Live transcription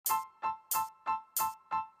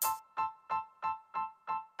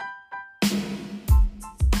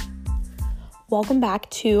Welcome back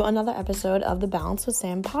to another episode of the Balance with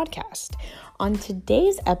Sam podcast. On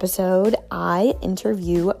today's episode, I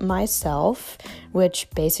interview myself, which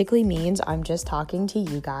basically means I'm just talking to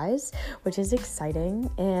you guys, which is exciting.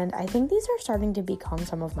 And I think these are starting to become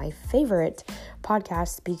some of my favorite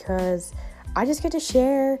podcasts because I just get to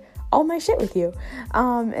share all my shit with you.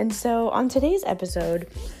 And so on today's episode,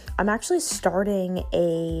 I'm actually starting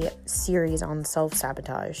a series on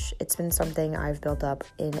self-sabotage. It's been something I've built up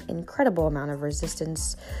an incredible amount of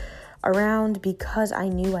resistance around because I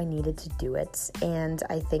knew I needed to do it. And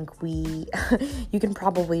I think you can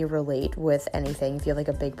probably relate with anything. If you have like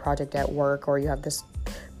a big project at work, or you have this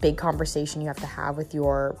big conversation you have to have with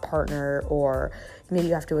your partner, or maybe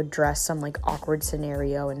you have to address some like awkward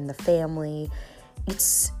scenario in the family.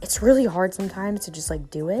 It's really hard sometimes to just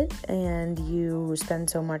like do it, and you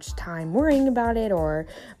spend so much time worrying about it or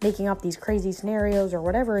making up these crazy scenarios or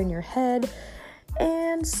whatever in your head.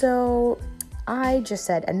 And so I just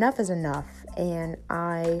said enough is enough, and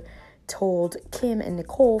I told Kim and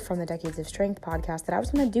Nicole from the Decades of Strength podcast that I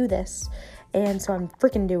was going to do this, and so I'm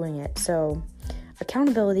freaking doing it. So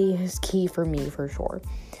accountability is key for me for sure.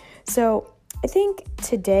 So I think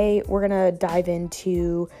today we're going to dive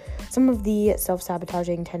into some of the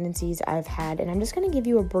self-sabotaging tendencies I've had, and I'm just going to give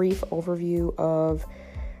you a brief overview of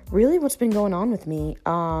really what's been going on with me,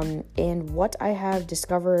 and what I have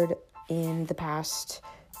discovered in the past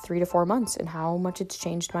 3 to 4 months and how much it's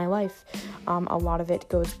changed my life. A lot of it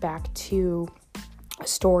goes back to a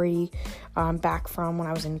story back from when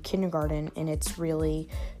I was in kindergarten, and it's really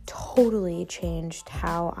totally changed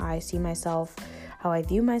how I see myself, how I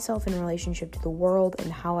view myself in relationship to the world,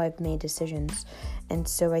 and how I've made decisions. And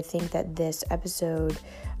so I think that this episode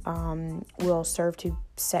will serve to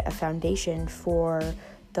set a foundation for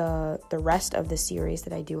the rest of the series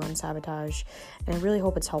that I do on sabotage, and I really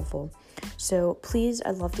hope it's helpful. So please,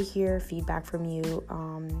 I'd love to hear feedback from you.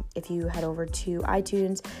 If you head over to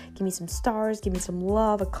iTunes, give me some stars, give me some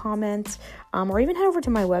love, a comment, or even head over to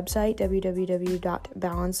my website,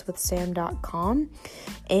 www.balancewithsam.com,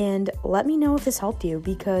 and let me know if this helped you,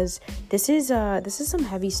 because this is some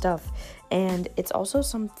heavy stuff, and it's also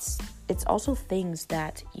things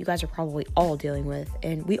that you guys are probably all dealing with,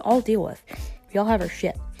 and we all deal with. We all have our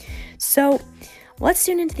shit. So let's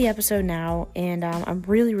tune into the episode now, and I'm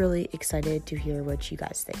really, really excited to hear what you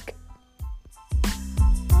guys think.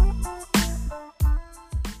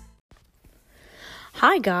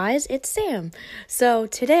 Hi guys, it's Sam. So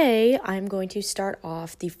today I'm going to start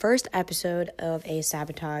off the first episode of a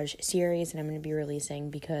sabotage series, and I'm going to be releasing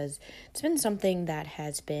because it's been something that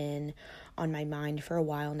has been on my mind for a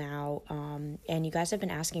while now, and you guys have been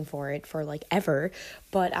asking for it for like ever,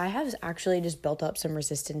 but I have actually just built up some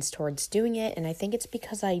resistance towards doing it, and I think it's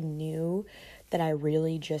because I knew that I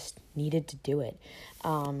really just needed to do it.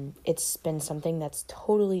 It's been something that's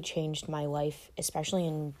totally changed my life, especially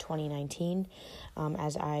in 2019,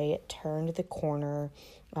 as I turned the corner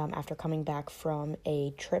after coming back from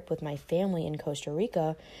a trip with my family in Costa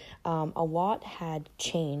Rica. A lot had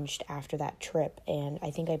changed after that trip, and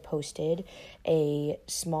I think I posted a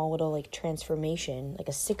small little like transformation, like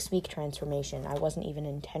a 6-week transformation. I wasn't even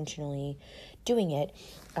intentionally doing it,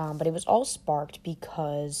 but it was all sparked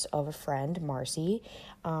because of a friend, Marcy,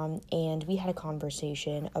 and we had a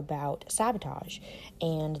conversation about sabotage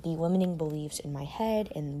and the limiting beliefs in my head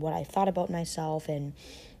and what I thought about myself and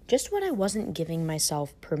just what I wasn't giving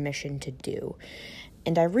myself permission to do.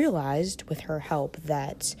 And I realized with her help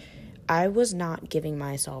that I was not giving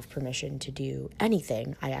myself permission to do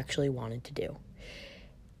anything I actually wanted to do.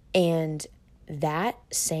 And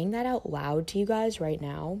saying that out loud to you guys right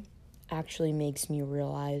now actually makes me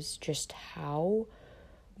realize just how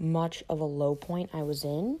much of a low point I was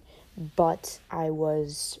in, but I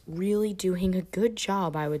was really doing a good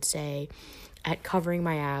job, I would say, at covering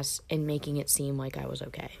my ass and making it seem like I was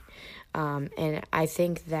okay. And I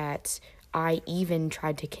think that I even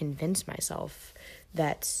tried to convince myself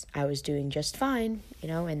that I was doing just fine,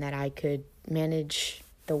 and that I could manage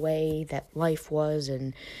the way that life was,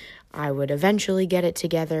 and I would eventually get it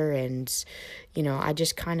together, and, I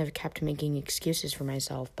just kind of kept making excuses for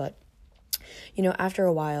myself. But, after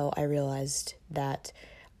a while, I realized that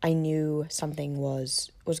I knew something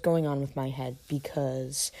was going on with my head,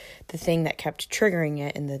 because the thing that kept triggering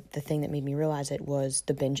it and the thing that made me realize it was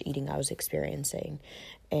the binge eating I was experiencing.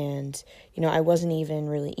 And, I wasn't even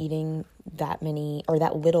really eating that many or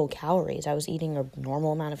that little calories. I was eating a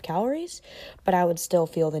normal amount of calories, but I would still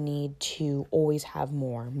feel the need to always have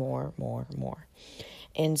more.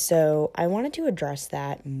 And so I wanted to address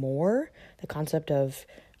that more, the concept of,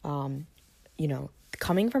 coming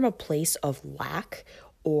from a place of lack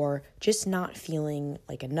or just not feeling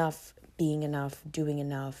like enough, being enough, doing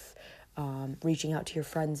enough, reaching out to your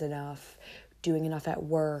friends enough, doing enough at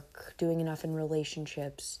work, doing enough in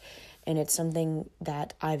relationships. And it's something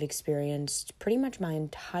that I've experienced pretty much my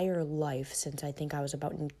entire life since I think I was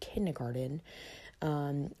about in kindergarten,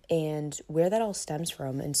 and where that all stems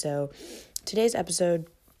from. And so today's episode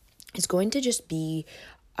is going to just be,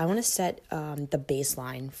 I want to set the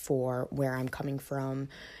baseline for where I'm coming from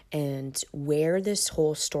and where this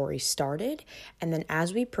whole story started. And then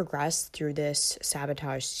as we progress through this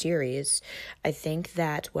sabotage series, I think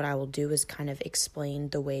that what I will do is kind of explain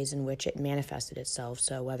the ways in which it manifested itself.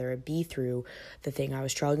 So whether it be through the thing I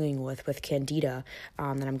was struggling with Candida,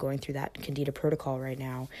 that I'm going through that Candida protocol right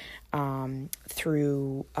now,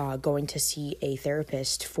 through going to see a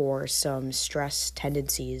therapist for some stress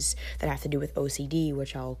tendencies that have to do with OCD,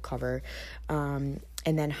 which I'll cover,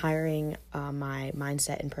 and then hiring my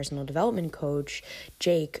mindset and personal development coach,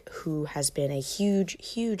 Jake, who has been a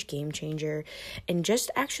huge game changer and just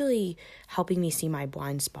actually helping me see my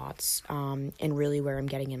blind spots, and really where I'm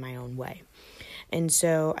getting in my own way. And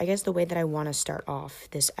so I guess the way that I want to start off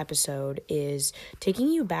this episode is taking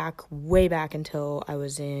you way back until I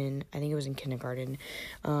think it was in kindergarten,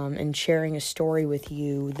 and sharing a story with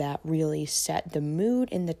you that really set the mood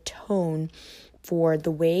and the tone for the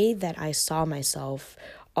way that I saw myself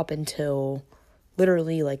up until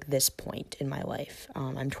literally like this point in my life.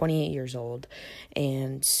 I'm 28 years old,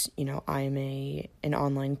 and I'm an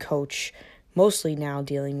online coach, mostly now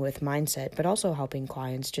dealing with mindset, but also helping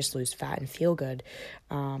clients just lose fat and feel good.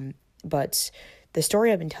 But the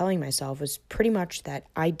story I've been telling myself was pretty much that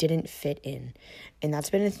I didn't fit in, and that's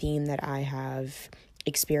been a theme that I have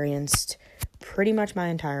experienced pretty much my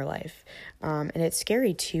entire life. And it's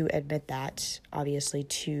scary to admit that, obviously,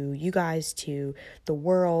 to you guys, to the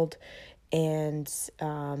world, and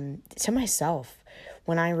to myself.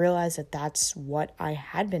 When I realized that that's what I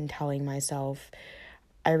had been telling myself,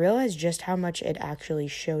 I realized just how much it actually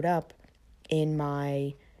showed up in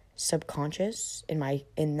my subconscious,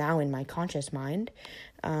 now in my conscious mind.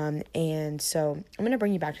 And so I'm going to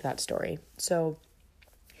bring you back to that story. So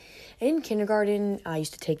in kindergarten, I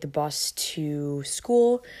used to take the bus to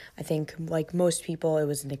school. I think, like most people, it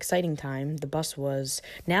was an exciting time.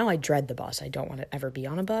 Now I dread the bus. I don't want to ever be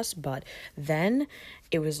on a bus. But then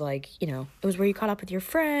it was like, it was where you caught up with your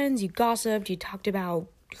friends, you gossiped, you talked about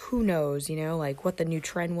who knows, like what the new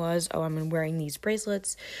trend was. Oh, I'm wearing these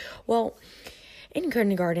bracelets. Well, in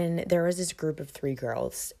kindergarten, there was this group of 3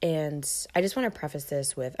 girls, and I just want to preface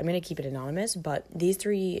this with, I'm going to keep it anonymous, but these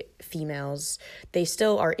 3 females, they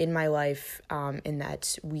still are in my life, in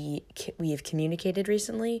that we have communicated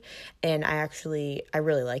recently, and I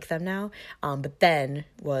really like them now, but then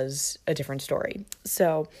was a different story.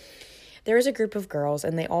 So there was a group of girls,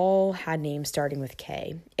 and they all had names starting with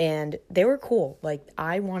K, and they were cool. Like,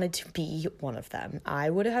 I wanted to be one of them.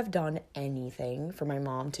 I would have done anything for my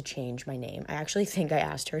mom to change my name. I actually think I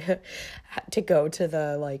asked her to go to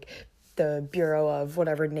the bureau of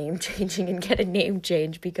whatever name changing and get a name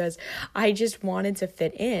change, because I just wanted to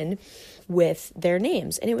fit in with their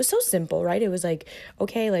names. And it was so simple, right? It was like,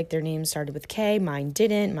 okay, like their names started with K, mine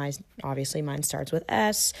didn't. Obviously mine starts with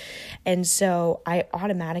S. And so I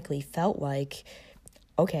automatically felt like,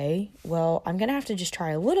 okay, well, I'm going to have to just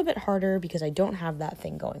try a little bit harder because I don't have that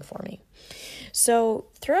thing going for me. So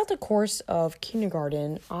throughout the course of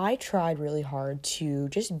kindergarten, I tried really hard to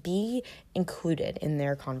just be included in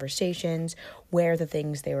their conversations, wear the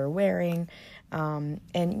things they were wearing, and,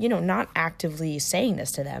 not actively saying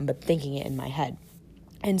this to them, but thinking it in my head.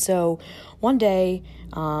 And so one day,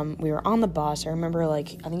 we were on the bus. I remember, I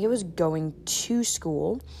think it was going to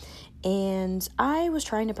school, and I was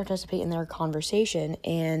trying to participate in their conversation,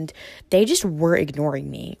 and they just were ignoring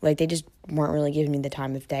me. They just weren't really giving me the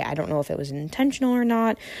time of day. I don't know if it was intentional or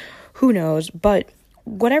not. Who knows? But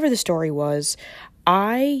whatever the story was,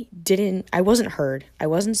 I wasn't heard. I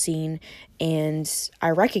wasn't seen, and I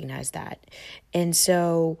recognized that. And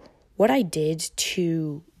so what I did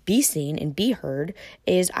to be seen and be heard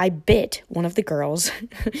is I bit one of the girls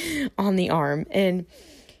on the arm. And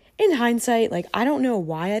in hindsight, I don't know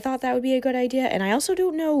why I thought that would be a good idea. And I also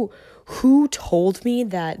don't know who told me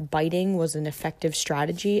that biting was an effective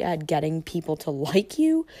strategy at getting people to like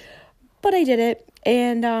you, but I did it.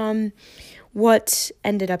 And what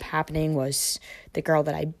ended up happening was the girl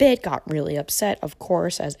that I bit got really upset, of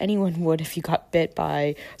course, as anyone would if you got bit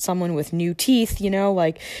by someone with new teeth,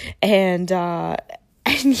 and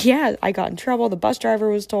yeah, I got in trouble. The bus driver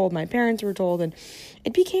was told, my parents were told, and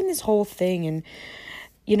it became this whole thing. And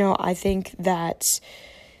I think that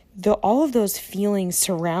all of those feelings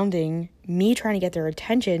surrounding me trying to get their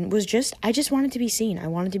attention was I just wanted to be seen. I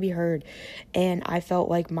wanted to be heard. And I felt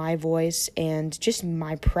like my voice and just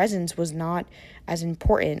my presence was not as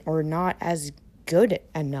important or not as good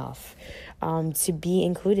enough to be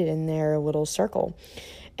included in their little circle.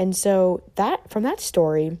 And so from that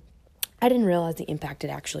story, I didn't realize the impact it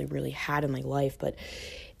actually really had in my life, but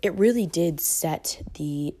it really did set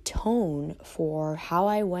the tone for how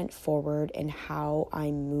I went forward and how I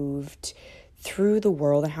moved through the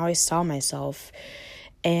world and how I saw myself.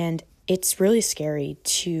 And it's really scary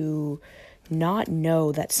to not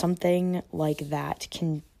know that something like that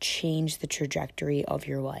can change the trajectory of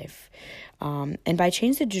your life. And by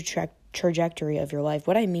change the trajectory of your life,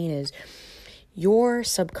 what I mean is your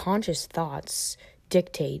subconscious thoughts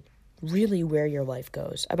dictate really where your life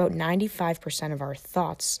goes. About 95% of our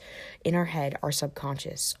thoughts in our head are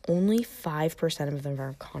subconscious. Only 5% of them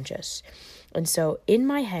are conscious. And so in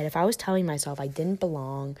my head, if I was telling myself I didn't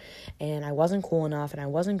belong and I wasn't cool enough and I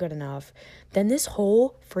wasn't good enough, then this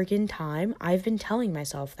whole freaking time I've been telling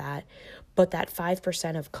myself that, but that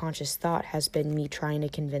 5% of conscious thought has been me trying to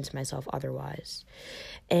convince myself otherwise.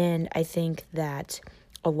 And I think that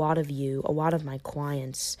a lot of my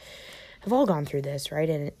clients have all gone through this, right?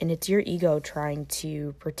 And it's your ego trying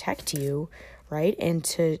to protect you, right? And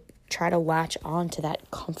to try to latch on to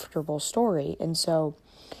that comfortable story. And so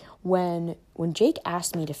when Jake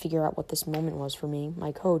asked me to figure out what this moment was for me,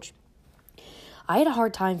 my coach, I had a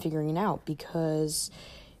hard time figuring it out because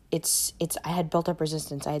I had built up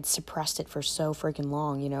resistance. I had suppressed it for so freaking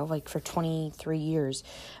long, like for 23 years.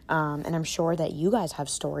 And I'm sure that you guys have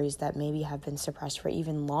stories that maybe have been suppressed for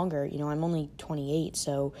even longer. I'm only 28,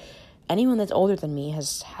 so anyone that's older than me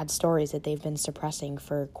has had stories that they've been suppressing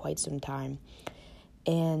for quite some time.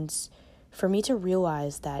 And for me to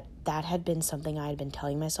realize that had been something I had been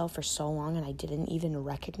telling myself for so long and I didn't even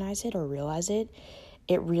recognize it or realize it,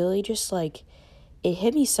 it really just it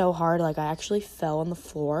hit me so hard, I actually fell on the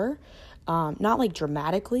floor, not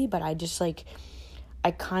dramatically, but I just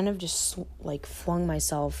I kind of just flung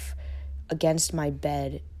myself against my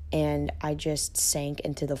bed and I just sank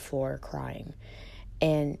into the floor crying.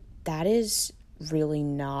 And that is really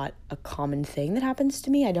not a common thing that happens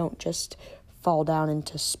to me. I don't just fall down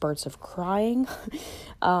into spurts of crying.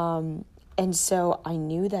 And so I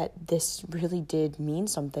knew that this really did mean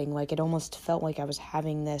something. It almost felt like I was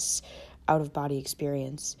having this out-of-body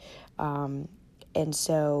experience. And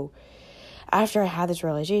so after I had this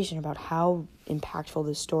realization about how impactful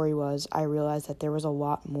this story was, I realized that there was a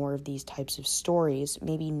lot more of these types of stories,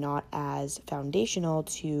 maybe not as foundational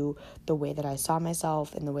to the way that I saw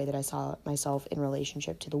myself and the way that I saw myself in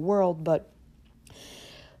relationship to the world, but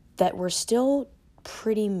that were still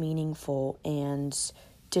pretty meaningful and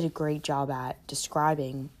did a great job at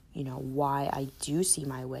describing, why I do see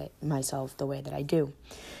myself the way that I do.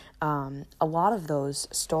 A lot of those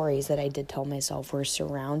stories that I did tell myself were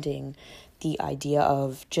surrounding the idea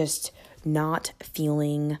of just not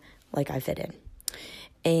feeling like I fit in.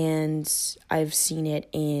 And I've seen it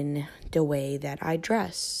in the way that I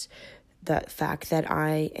dress, the fact that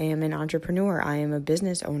I am an entrepreneur, I am a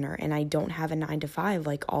business owner, and I don't have a 9-to-5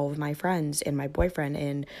 like all of my friends and my boyfriend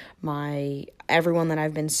and everyone that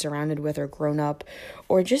I've been surrounded with or grown up,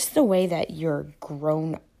 or just the way that you're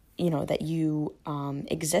grown, that you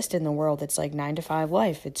exist in the world. It's 9-to-5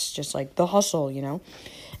 life. It's just the hustle,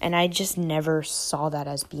 and I just never saw that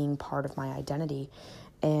as being part of my identity.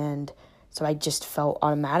 And so I just felt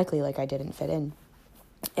automatically like I didn't fit in.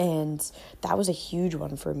 And that was a huge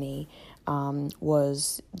one for me,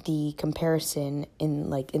 was the comparison in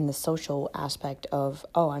the social aspect of,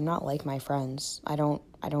 I'm not like my friends. I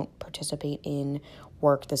don't participate in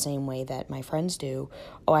work the same way that my friends do.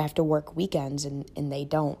 I have to work weekends and they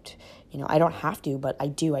don't. I don't have to, but I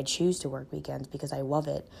do. I choose to work weekends because I love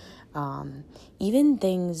it. Even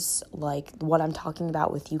things like what I'm talking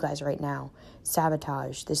about with you guys right now,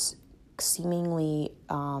 sabotage, this seemingly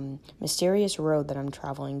mysterious road that I'm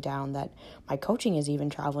traveling down, that my coaching is even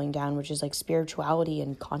traveling down, which is spirituality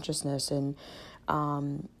and consciousness and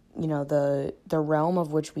the realm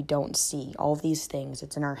of which we don't see. All of these things,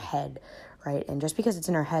 it's in our head, right? And just because it's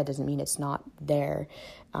in our head doesn't mean it's not there.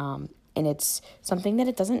 And it's something that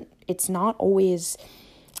it's not always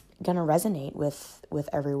gonna resonate with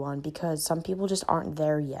everyone, because some people just aren't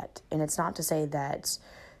there yet. And it's not to say that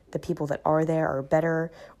the people that are there are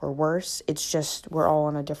better or worse. It's just we're all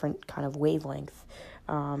on a different kind of wavelength.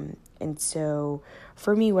 And so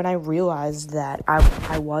for me, when I realized that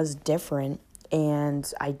I was different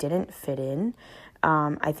and I didn't fit in,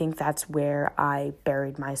 I think that's where I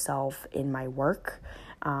buried myself in my work.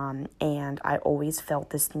 And I always felt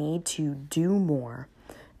this need to do more.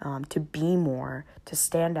 to be more, to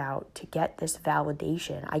stand out, to get this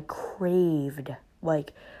validation. I craved,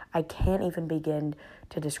 like, I can't even begin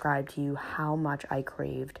to describe to you how much I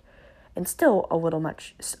craved. And still a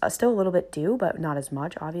little bit do, but not as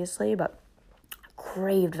much, obviously, but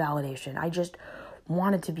craved validation. I just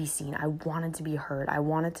wanted to be seen. I wanted to be heard. I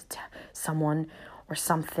wanted someone or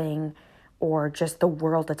something or just the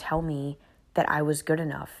world to tell me that I was good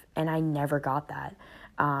enough. And I never got that.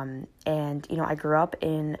 And, I grew up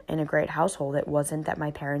in a great household. It wasn't that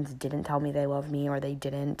my parents didn't tell me they loved me or they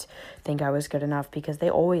didn't think I was good enough, because they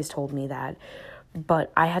always told me that.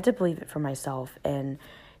 But I had to believe it for myself. And,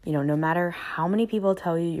 no matter how many people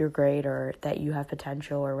tell you you're great or that you have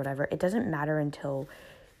potential or whatever, it doesn't matter until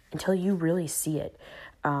you really see it.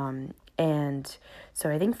 And so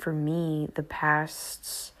I think for me, the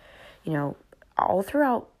past, all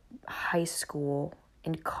throughout high school,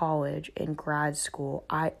 in college, in grad school,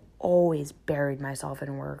 I always buried myself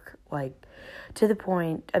in work, like to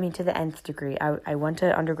the nth degree. I went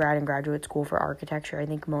to undergrad and graduate school for architecture. I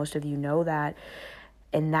think most of you know that.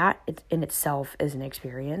 And that in itself is an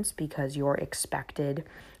experience, because you're expected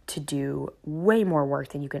to do way more work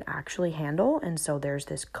than you can actually handle. And so there's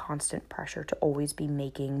this constant pressure to always be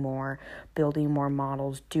making more, building more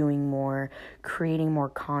models, doing more, creating more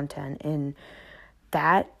content. And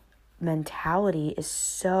that mentality is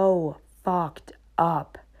so fucked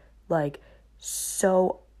up, like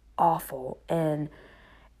so awful. And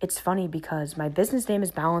it's funny because my business name is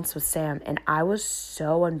Balance with Sam, and I was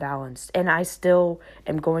so unbalanced, and I still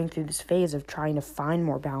am going through this phase of trying to find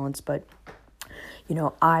more balance, but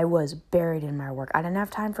I was buried in my work. I didn't have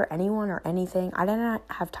time for anyone or anything. I didn't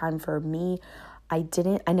have time for me. I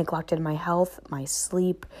neglected my health, my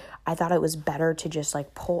sleep. I thought it was better to just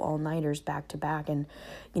like pull all-nighters back to back. And,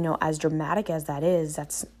 as dramatic as that is,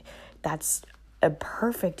 that's a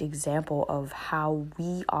perfect example of how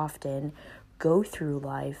we often go through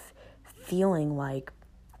life feeling like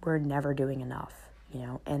we're never doing enough,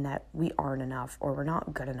 and that we aren't enough or we're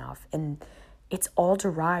not good enough. And it's all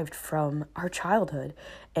derived from our childhood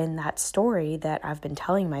and that story that I've been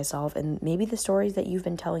telling myself, and maybe the stories that you've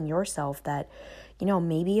been telling yourself, that,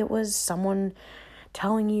 maybe it was someone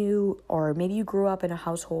telling you, or maybe you grew up in a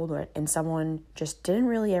household and someone just didn't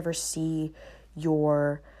really ever see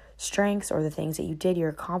your strengths or the things that you did, your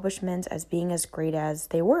accomplishments, as being as great as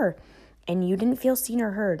they were. And you didn't feel seen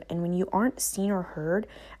or heard. And when you aren't seen or heard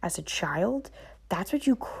as a child, that's what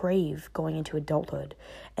you crave going into adulthood.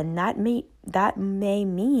 And that may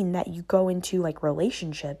mean that you go into like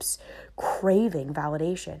relationships craving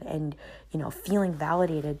validation and, feeling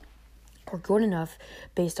validated or good enough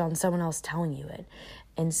based on someone else telling you it.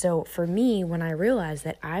 And so for me, when I realized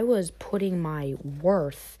that I was equating my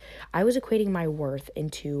worth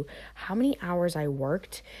into how many hours I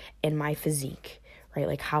worked and my physique, right?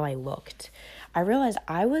 Like how I looked. I realized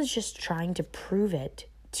I was just trying to prove it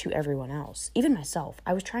to everyone else, even myself.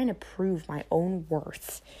 I was trying to prove my own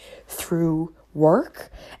worth through work.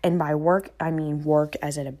 And by work, I mean work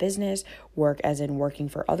as in a business, work as in working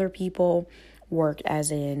for other people, work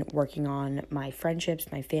as in working on my friendships,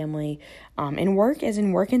 my family, and work as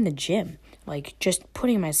in work in the gym. Like just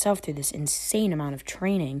putting myself through this insane amount of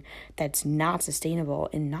training that's not sustainable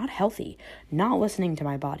and not healthy, not listening to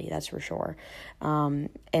my body, that's for sure.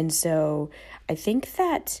 And so I think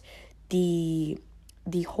that the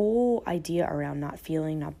whole idea around not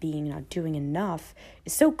feeling, not being, not doing enough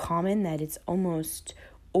is so common that it's almost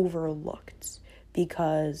overlooked,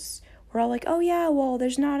 because we're all like, oh yeah, well,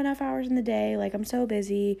 there's not enough hours in the day. Like, I'm so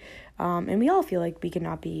busy. And we all feel like we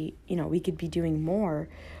could be doing more.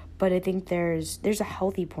 But I think there's a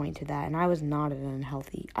healthy point to that. And I was not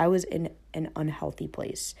I was in an unhealthy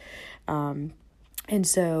place. And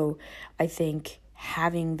so I think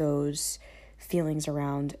having those feelings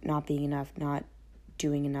around not being enough, not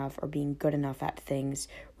doing enough, or being good enough at things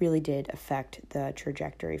really did affect the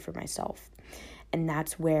trajectory for myself. And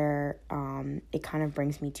that's where it kind of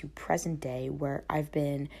brings me to present day, where I've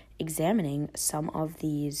been examining some of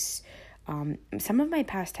my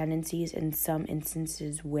past tendencies, and some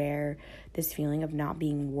instances where this feeling of not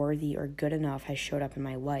being worthy or good enough has showed up in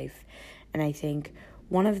my life. And I think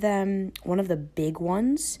one of the big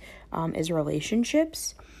ones is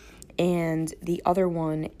relationships, and the other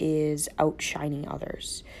one is outshining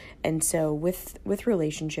others. And so with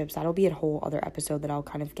relationships, that'll be a whole other episode that I'll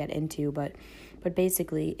kind of get into, but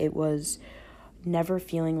basically it was never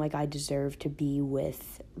feeling like I deserved to be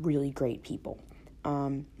with really great people.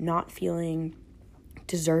 Not feeling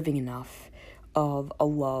deserving enough of a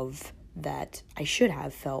love that I should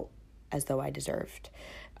have felt as though I deserved.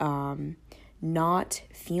 Not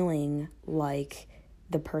feeling like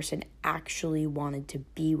the person actually wanted to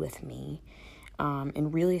be with me,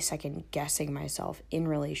 and really second guessing myself in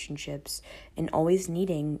relationships and always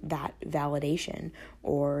needing that validation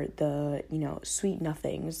or the, sweet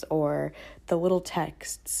nothings or the little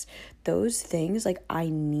texts. Those things like I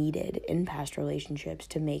needed in past relationships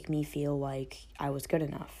to make me feel like I was good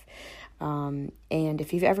enough. And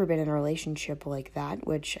if you've ever been in a relationship like that,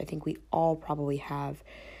 which I think we all probably have,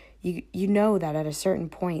 you know that at a certain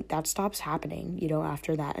point that stops happening,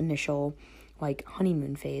 after that initial like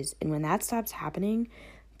honeymoon phase. And when that stops happening,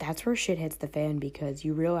 that's where shit hits the fan, because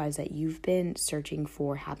you realize that you've been searching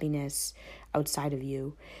for happiness outside of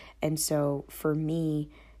you. And so for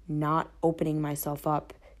me, not opening myself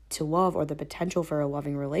up to love or the potential for a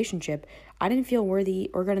loving relationship, I didn't feel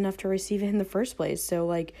worthy or good enough to receive it in the first place. So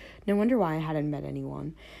like, no wonder why I hadn't met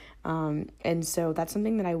anyone. And so that's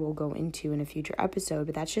something that I will go into in a future episode,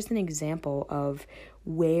 but that's just an example of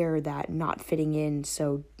where that not fitting in,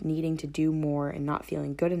 so needing to do more and not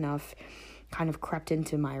feeling good enough, kind of crept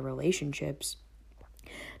into my relationships.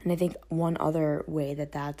 And I think one other way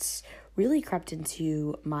that that's really crept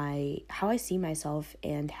into how I see myself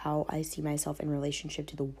and how I see myself in relationship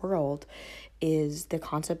to the world is the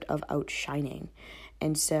concept of outshining.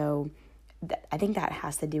 And so I think that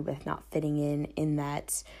has to do with not fitting in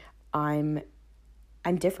that I'm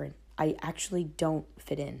different. I actually don't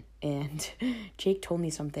fit in. And Jake told me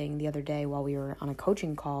something the other day while we were on a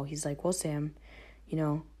coaching call. He's like, well, Sam,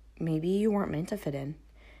 maybe you weren't meant to fit in.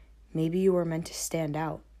 Maybe you were meant to stand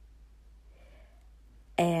out.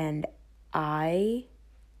 And I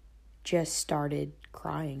just started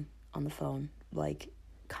crying on the phone, like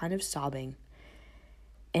kind of sobbing.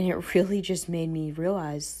 And it really just made me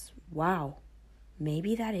realize, wow,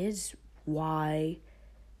 maybe that is why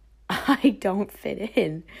I don't fit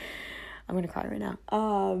in. I'm going to cry right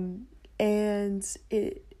now. And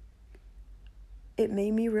it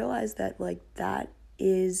made me realize that like that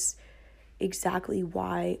is exactly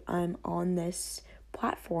why I'm on this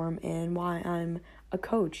platform and why I'm a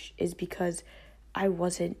coach, is because I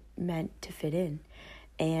wasn't meant to fit in.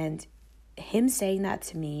 And him saying that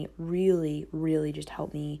to me really, really just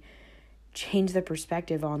helped me change the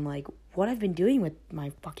perspective on like what I've been doing with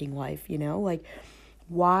my fucking life, like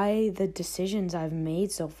why the decisions I've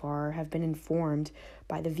made so far have been informed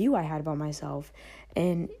by the view I had about myself.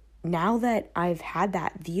 And now that I've had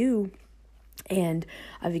that view and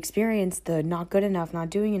I've experienced the not good enough, not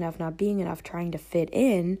doing enough, not being enough, trying to fit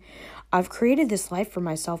in, I've created this life for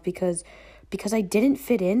myself because I didn't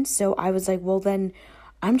fit in. So I was like, well, then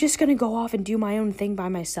I'm just going to go off and do my own thing by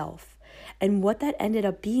myself. And what that ended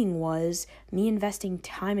up being was me investing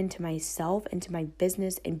time into myself, into my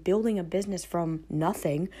business, and building a business from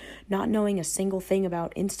nothing, not knowing a single thing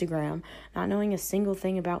about Instagram, not knowing a single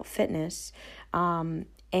thing about fitness.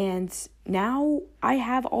 And now I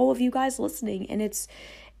have all of you guys listening, and it's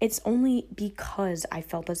only because I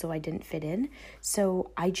felt as though I didn't fit in.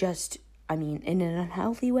 So in an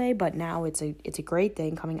unhealthy way, but now it's a great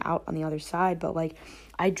thing coming out on the other side. But like,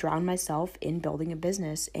 I drowned myself in building a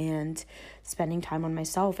business and spending time on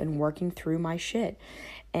myself and working through my shit.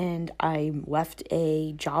 And I left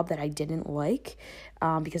a job that I didn't like,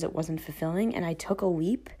 because it wasn't fulfilling. And I took a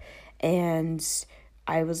leap, and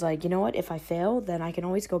I was like, you know what? If I fail, then I can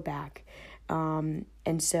always go back. And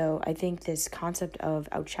so I think this concept of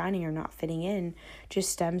outshining or not fitting in just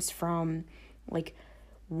stems from like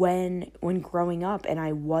when growing up and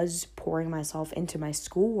I was pouring myself into my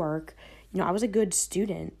schoolwork. I was a good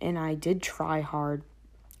student and I did try hard,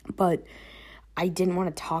 but I didn't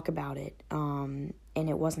want to talk about it. And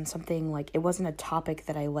it wasn't it wasn't a topic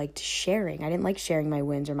that I liked sharing. I didn't like sharing my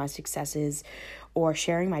wins or my successes or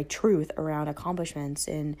sharing my truth around accomplishments.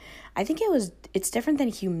 And I think it's different than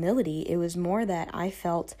humility. It was more that I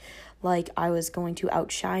felt like I was going to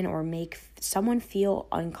outshine or make someone feel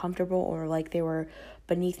uncomfortable or like they were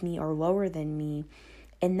beneath me or lower than me.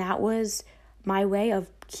 And that was my way of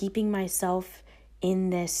keeping myself in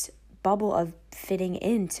this bubble of fitting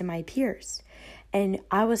into my peers. And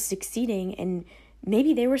I was succeeding, and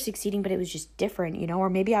maybe they were succeeding, but it was just different, or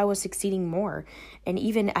maybe I was succeeding more. And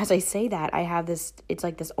even as I say that, I have it's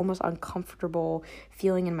like this almost uncomfortable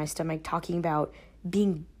feeling in my stomach talking about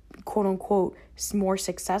being quote unquote more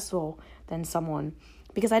successful than someone,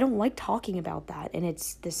 because I don't like talking about that. And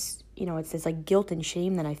it's this, it's this like guilt and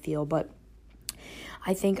shame that I feel. But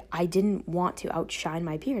I think I didn't want to outshine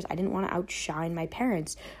my peers. I didn't want to outshine my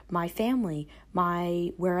parents, my family,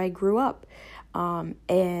 where I grew up.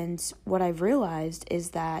 And what I've realized is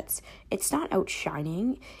that it's not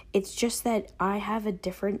outshining. It's just that I have a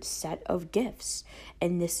different set of gifts,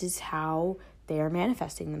 and this is how they are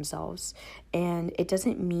manifesting themselves. And it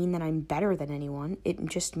doesn't mean that I'm better than anyone. It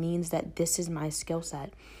just means that this is my skill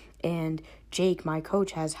set. And Jake, my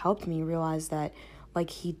coach, has helped me realize that, like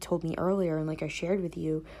he told me earlier and like I shared with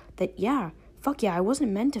you, that fuck yeah, I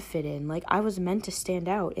wasn't meant to fit in. Like, I was meant to stand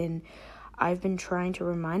out. And I've been trying to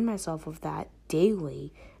remind myself of that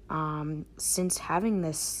daily since having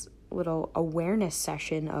this little awareness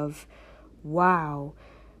session of, wow,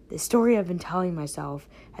 the story I've been telling myself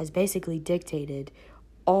has basically dictated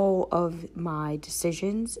all of my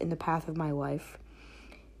decisions in the path of my life,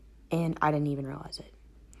 and I didn't even realize it.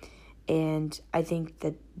 And I think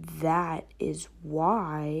that is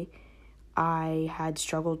why I had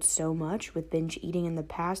struggled so much with binge eating in the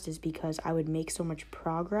past, is because I would make so much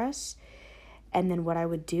progress, and then what I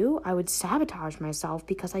would do, I would sabotage myself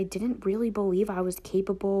because I didn't really believe I was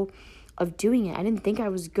capable of doing it. I didn't think I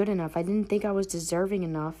was good enough. I didn't think I was deserving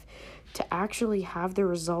enough to actually have the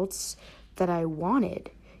results that I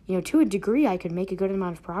wanted. To a degree, I could make a good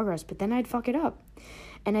amount of progress, but then I'd fuck it up.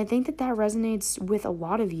 And I think that resonates with a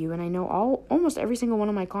lot of you. And I know almost every single one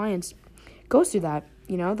of my clients goes through that.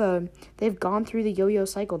 They've gone through the yo-yo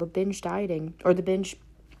cycle, the binge dieting, or the binge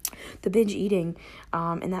eating,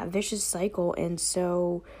 and that vicious cycle. And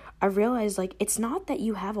so I realized, like, it's not that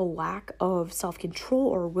you have a lack of self-control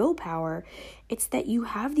or willpower. It's that you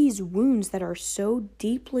have these wounds that are so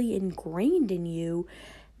deeply ingrained in you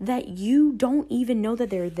that you don't even know that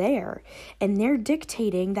they're there. And they're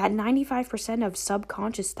dictating, that 95% of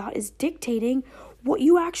subconscious thought is dictating what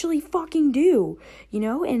you actually fucking do,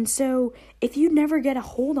 And so if you never get a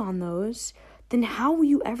hold on those, then how will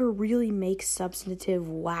you ever really make substantive,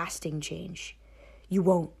 lasting change? You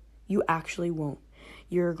won't. You actually won't.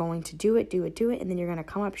 You're going to do it, and then you're going to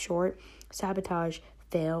come up short, sabotage,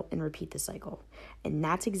 fail, and repeat the cycle. And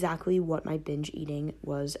that's exactly what my binge eating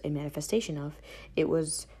was a manifestation of. It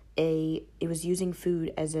was using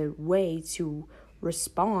food as a way to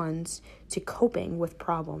respond to coping with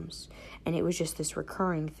problems. And it was just this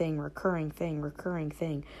recurring thing,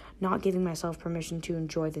 not giving myself permission to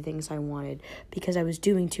enjoy the things I wanted because I was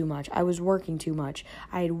doing too much. I was working too much.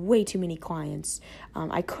 I had way too many clients.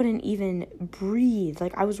 I couldn't even breathe.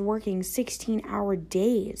 Like, I was working 16-hour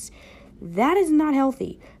days. That is not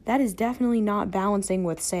healthy. That is definitely not balancing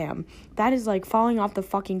with Sam. That is like falling off the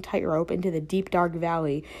fucking tightrope into the deep, dark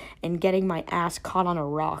valley and getting my ass caught on a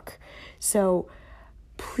rock. So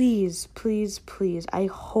please, I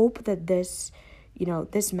hope that this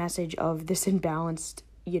message of this imbalanced,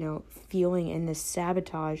 feeling and this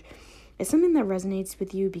sabotage is something that resonates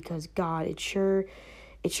with you, because God, it sure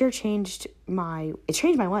changed my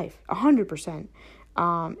life 100%.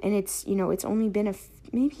 And it's only been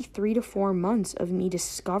maybe 3 to 4 months of me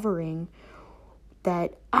discovering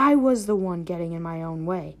that I was the one getting in my own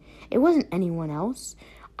way. It wasn't anyone else.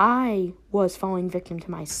 I was falling victim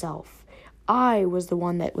to myself. I was the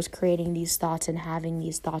one that was creating these thoughts and having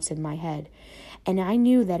these thoughts in my head. And I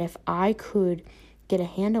knew that if I could get a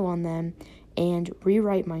handle on them and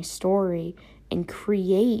rewrite my story and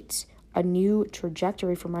create a new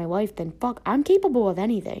trajectory for my life, then fuck, I'm capable of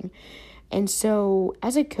anything. And so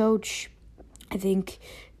as a coach, I think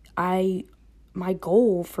my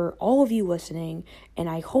goal for all of you listening, and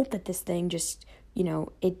I hope that this thing just,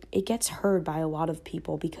 it gets heard by a lot of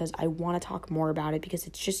people, because I want to talk more about it, because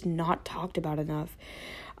it's just not talked about enough.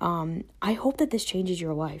 I hope that this changes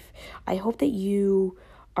your life. I hope that you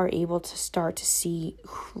are able to start to see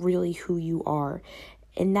really who you are.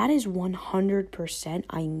 And that is 100%,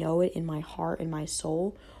 I know it in my heart and my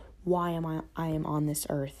soul, why I am on this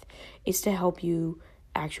earth. It's to help you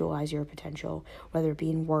actualize your potential, whether it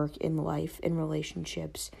be in work, in life, in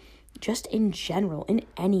relationships, just in general, in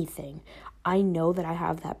anything. I know that I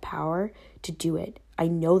have that power to do it. I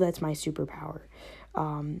know that's my superpower.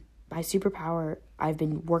 My superpower, I've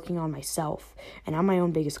been working on myself, and I'm my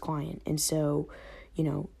own biggest client. And so,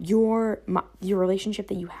 your relationship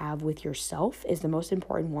that you have with yourself is the most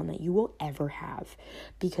important one that you will ever have,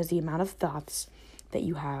 because the amount of thoughts that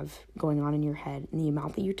you have going on in your head and the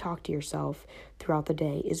amount that you talk to yourself throughout the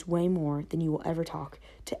day is way more than you will ever talk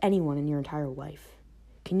to anyone in your entire life.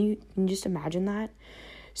 Can you just imagine that?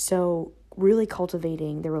 So really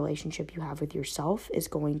cultivating the relationship you have with yourself is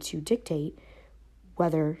going to dictate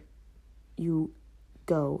whether you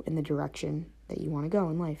go in the direction that you want to go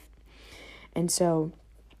in life. And so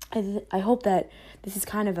I hope that this is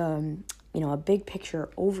kind of a big picture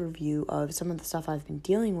overview of some of the stuff I've been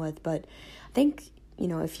dealing with, but I think,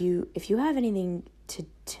 if you have anything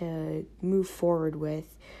to move forward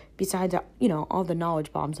with, besides, all the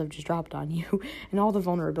knowledge bombs I've just dropped on you and all the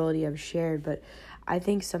vulnerability I've shared, but I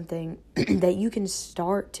think something that you can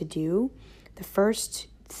start to do, the first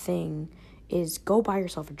thing is go buy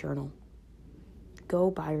yourself a journal.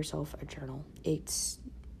 Go buy yourself a journal. It's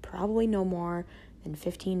probably no more than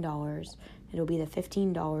 $15. It'll be the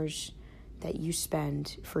 $15 that you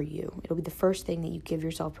spend for you. It'll be the first thing that you give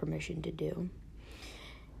yourself permission to do.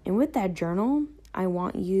 And with that journal, I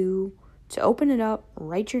want you to open it up,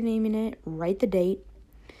 write your name in it, write the date,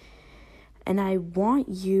 and I want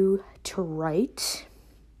you to write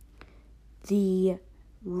the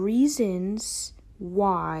reasons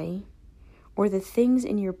why or the things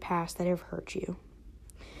in your past that have hurt you.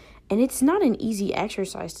 And it's not an easy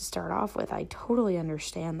exercise to start off with. I totally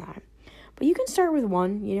understand that. But you can start with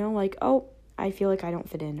one, like, oh, I feel like I don't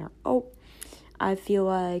fit in, or, oh, I feel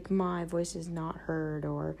like my voice is not heard,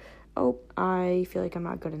 or, oh, I feel like I'm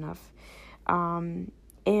not good enough. And,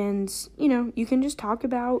 you can just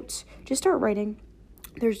start writing.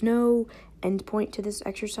 There's no end point to this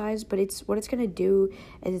exercise, but what it's going to do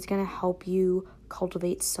is it's going to help you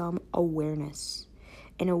cultivate some awareness.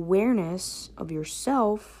 An awareness of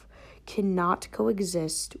yourself cannot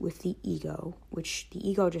coexist with the ego, which the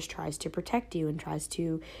ego just tries to protect you and tries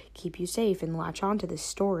to keep you safe and latch onto this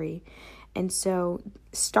story. And so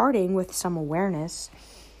starting with some awareness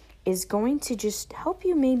is going to just help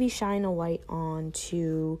you maybe shine a light on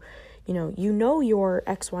to, your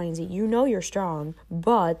X, Y, and Z. You're strong,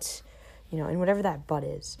 but, and whatever that but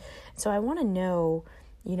is. So I want to know,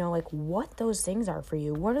 what those things are for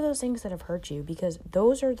you. What are those things that have hurt you? Because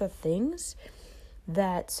those are the things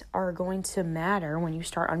that are going to matter when you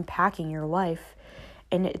start unpacking your life,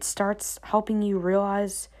 and it starts helping you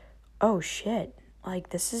realize, oh shit,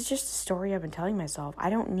 this is just a story I've been telling myself.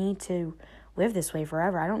 I don't need to live this way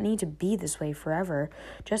forever. I don't need to be this way forever.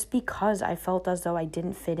 Just because I felt as though I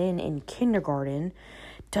didn't fit in kindergarten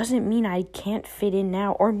doesn't mean I can't fit in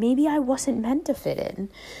now, or maybe I wasn't meant to fit in.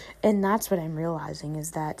 And that's what I'm realizing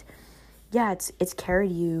is that, yeah, it's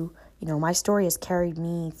carried you, my story has carried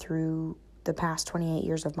me through the past 28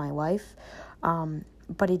 years of my life,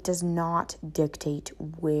 but it does not dictate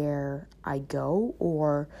where I go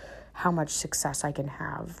or how much success I can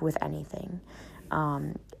have with anything.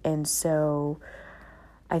 And so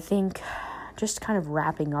I think just kind of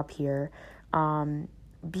wrapping up here,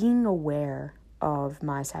 being aware of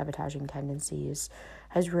my sabotaging tendencies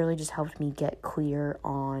has really just helped me get clear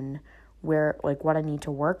on what I need to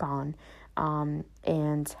work on,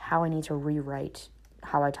 and how I need to rewrite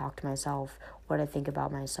how I talk to myself, what I think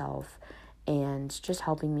about myself, and just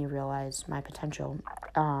helping me realize my potential.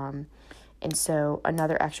 And so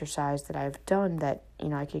another exercise that I've done that,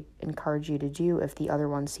 I could encourage you to do if the other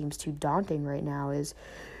one seems too daunting right now is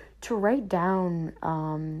to write down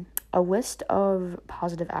a list of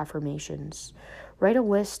positive affirmations. Write a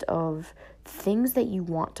list of things that you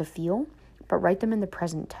want to feel, but write them in the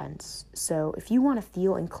present tense. So if you want to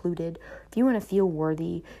feel included, if you want to feel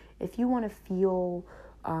worthy, if you want to feel,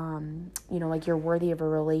 like you're worthy of a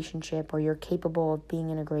relationship or you're capable of being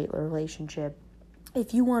in a great relationship,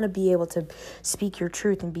 if you want to be able to speak your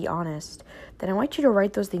truth and be honest, then I want you to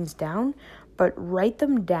write those things down, but write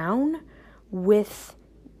them down with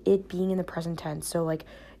it being in the present tense. So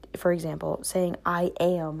for example, saying I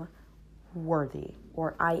am worthy,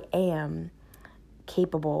 or I am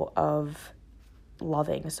capable of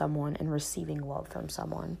loving someone and receiving love from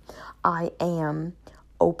someone. I am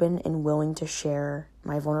open and willing to share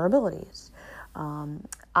my vulnerabilities.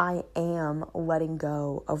 I am letting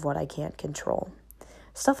go of what I can't control.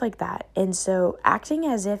 Stuff like that. And so acting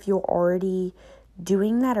as if you're already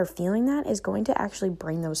doing that or feeling that is going to actually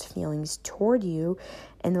bring those feelings toward you,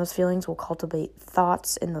 and those feelings will cultivate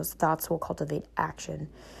thoughts, and those thoughts will cultivate action.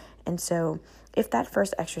 And so if that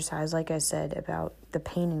first exercise, like I said, about the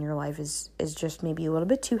pain in your life is just maybe a little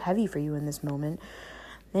bit too heavy for you in this moment,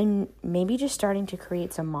 then maybe just starting to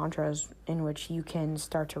create some mantras in which you can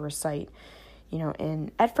start to recite,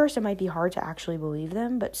 and at first it might be hard to actually believe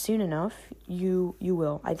them, but soon enough you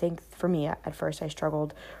will. I think for me, at first I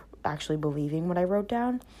struggled actually believing what I wrote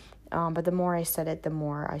down, but the more I said it, the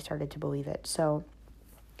more I started to believe it. So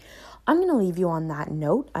I'm going to leave you on that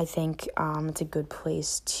note. I think it's a good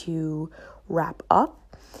place to wrap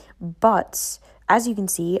up, but as you can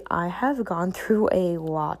see, I have gone through a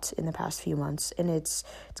lot in the past few months, and it's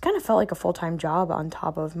kind of felt like a full-time job on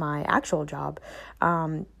top of my actual job.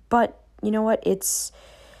 But you know what? It's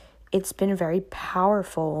been a very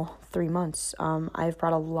powerful 3 months. I've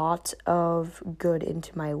brought a lot of good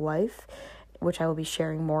into my life, which I will be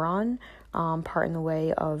sharing more on. Part in the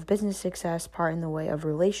way of business success, part in the way of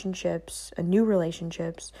relationships, new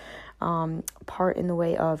relationships, part in the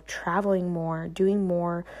way of traveling more, doing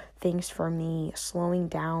more things for me, slowing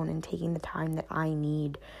down and taking the time that I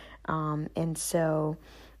need. And so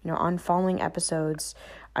on following episodes,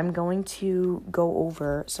 I'm going to go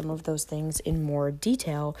over some of those things in more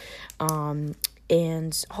detail.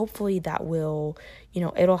 And hopefully that will,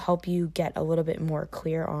 it'll help you get a little bit more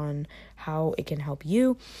clear on how it can help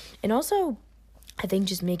you. And also, I think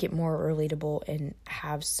just make it more relatable and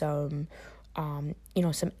have some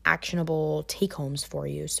some actionable take-homes for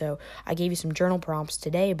you. So I gave you some journal prompts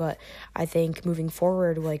today, but I think moving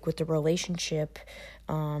forward, like with the relationship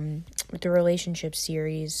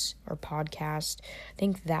series or podcast, I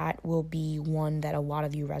think that will be one that a lot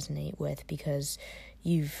of you resonate with, because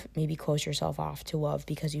you've maybe closed yourself off to love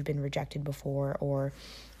because you've been rejected before, or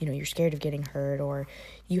you're scared of getting hurt, or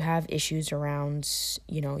you have issues around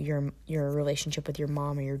your relationship with your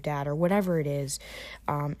mom or your dad or whatever it is,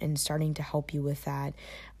 and starting to help you with that.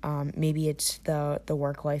 Maybe it's the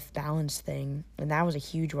work-life balance thing, and that was a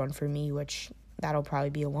huge one for me, which that'll probably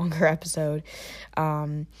be a longer episode.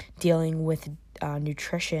 Dealing with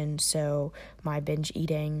nutrition, so my binge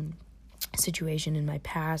eating situation in my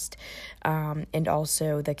past, and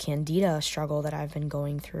also the candida struggle that I've been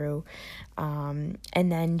going through, and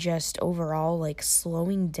then just overall like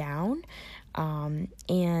slowing down,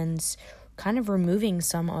 and kind of removing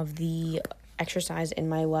some of the exercise in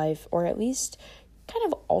my life, or at least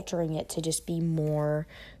kind of altering it to just be more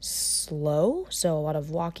slow, so a lot of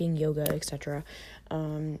walking, yoga, etc.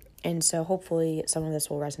 And so hopefully some of this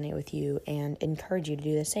will resonate with you and encourage you to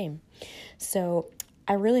do the same. So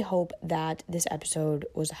I really hope that this episode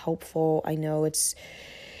was helpful. I know it's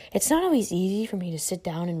not always easy for me to sit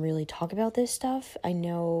down and really talk about this stuff. I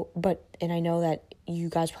know that you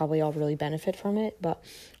guys probably all really benefit from it, but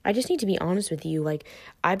I just need to be honest with you. Like,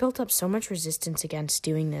 I built up so much resistance against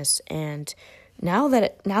doing this, and now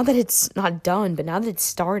that it's not done, but now that it's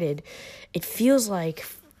started, it feels like,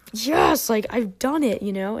 yes, like I've done it,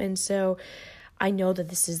 and so I know that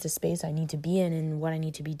this is the space I need to be in and what I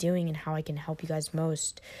need to be doing and how I can help you guys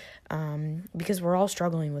most, because we're all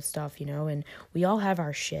struggling with stuff, and we all have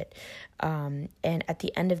our shit. And at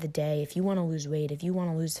the end of the day, if you want to lose weight, if you want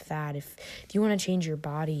to lose fat, if you want to change your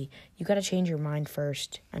body, you got to change your mind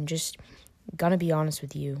first. I'm just gonna be honest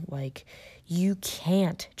with you. Like, you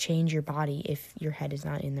can't change your body if your head is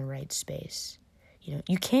not in the right space.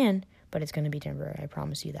 You can, but it's going to be temporary. I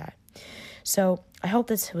promise you that. So I hope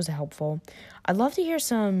this was helpful. I'd love to hear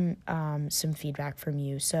some feedback from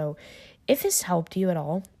you. So if this helped you at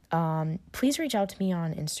all, please reach out to me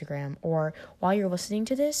on Instagram, or while you're listening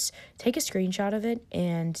to this, take a screenshot of it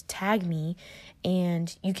and tag me,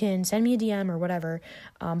 and you can send me a DM or whatever.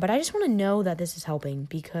 But I just want to know that this is helping,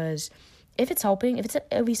 because if it's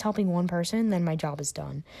at least helping one person, then my job is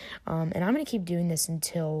done. And I'm going to keep doing this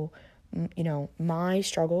until my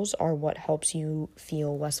struggles are what helps you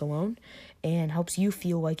feel less alone and helps you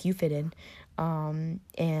feel like you fit in,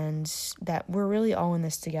 and that we're really all in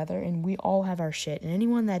this together, and we all have our shit, and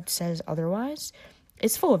anyone that says otherwise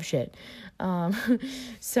is full of shit.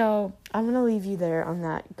 So I'm gonna leave you there on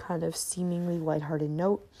that kind of seemingly lighthearted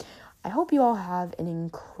note. I hope you all have an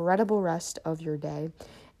incredible rest of your day,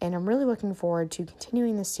 and I'm really looking forward to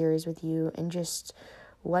continuing this series with you and just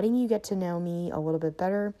letting you get to know me a little bit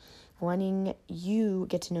better, letting you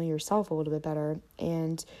get to know yourself a little bit better,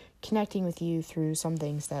 and connecting with you through some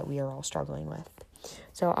things that we are all struggling with.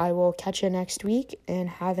 So I will catch you next week, and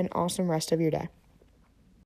have an awesome rest of your day.